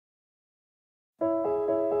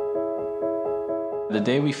The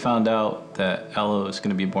day we found out that Ella was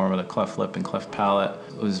going to be born with a cleft lip and cleft palate,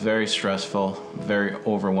 it was very stressful, very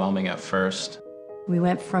overwhelming at first. We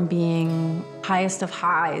went from being highest of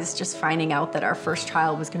highs, just finding out that our first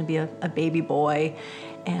child was going to be a baby boy,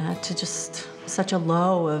 and to just such a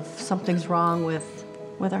low of something's wrong with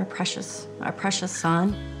our precious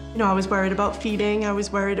son. You know, I was worried about feeding. I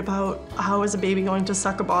was worried about how is a baby going to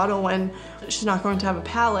suck a bottle when she's not going to have a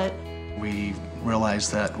palate. We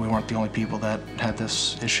realized that we weren't the only people that had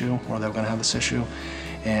this issue or that were going to have this issue,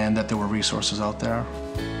 and that there were resources out there